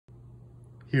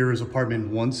Here is apartment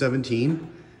 117,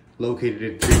 located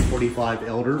at 345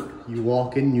 Eldert. You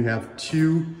walk in, you have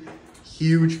two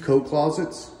huge coat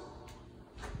closets.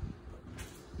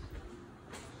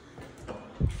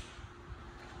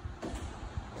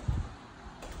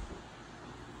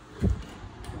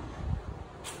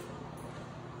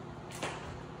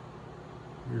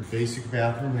 Your basic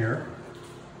bathroom here.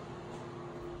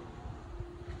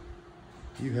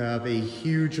 You have a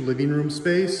huge living room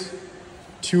space.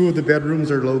 Two of the bedrooms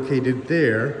are located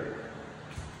there.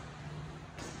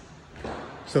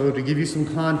 So to give you some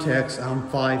context, I'm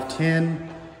 5'10"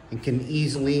 and can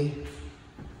easily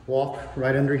walk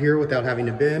right under here without having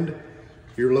to bend.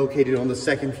 You're located on the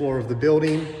second floor of the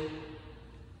building.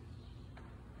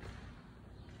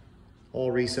 All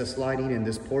recessed lighting in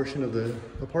this portion of the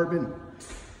apartment.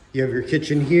 You have your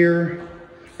kitchen here.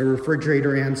 A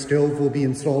refrigerator and stove will be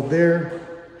installed there.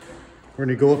 We're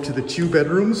gonna go up to the two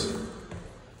bedrooms.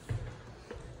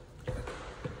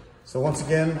 So once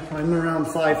again, I'm around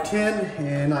 5'10"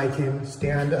 and I can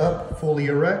stand up fully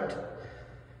erect.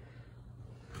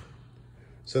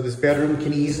 So this bedroom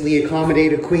can easily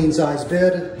accommodate a queen size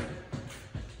bed.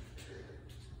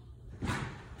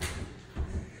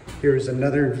 Here's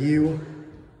another view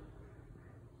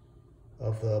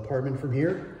of the apartment from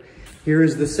here. Here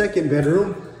is the second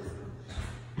bedroom.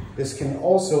 This can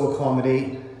also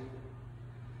accommodate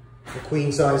a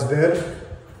queen size bed.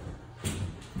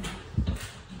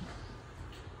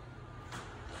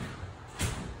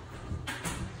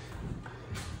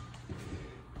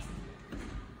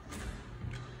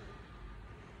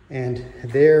 And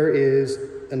there is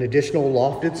an additional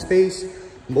lofted space.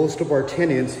 Most of our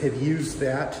tenants have used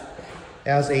that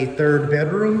as a third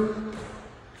bedroom.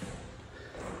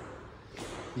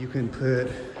 You can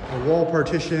put a wall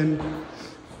partition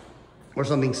or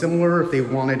something similar if they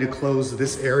wanted to close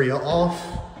this area off.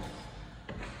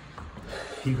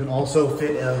 You can also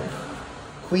fit a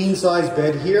queen size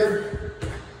bed here.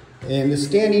 And the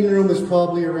standing room is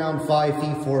probably around 5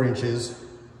 feet 4 inches.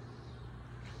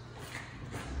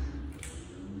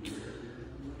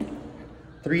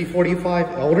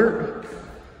 .345 Eldert,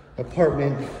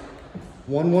 apartment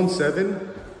 117,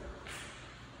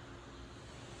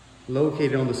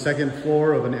 located on the second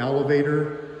floor of an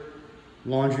elevator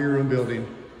laundry room building.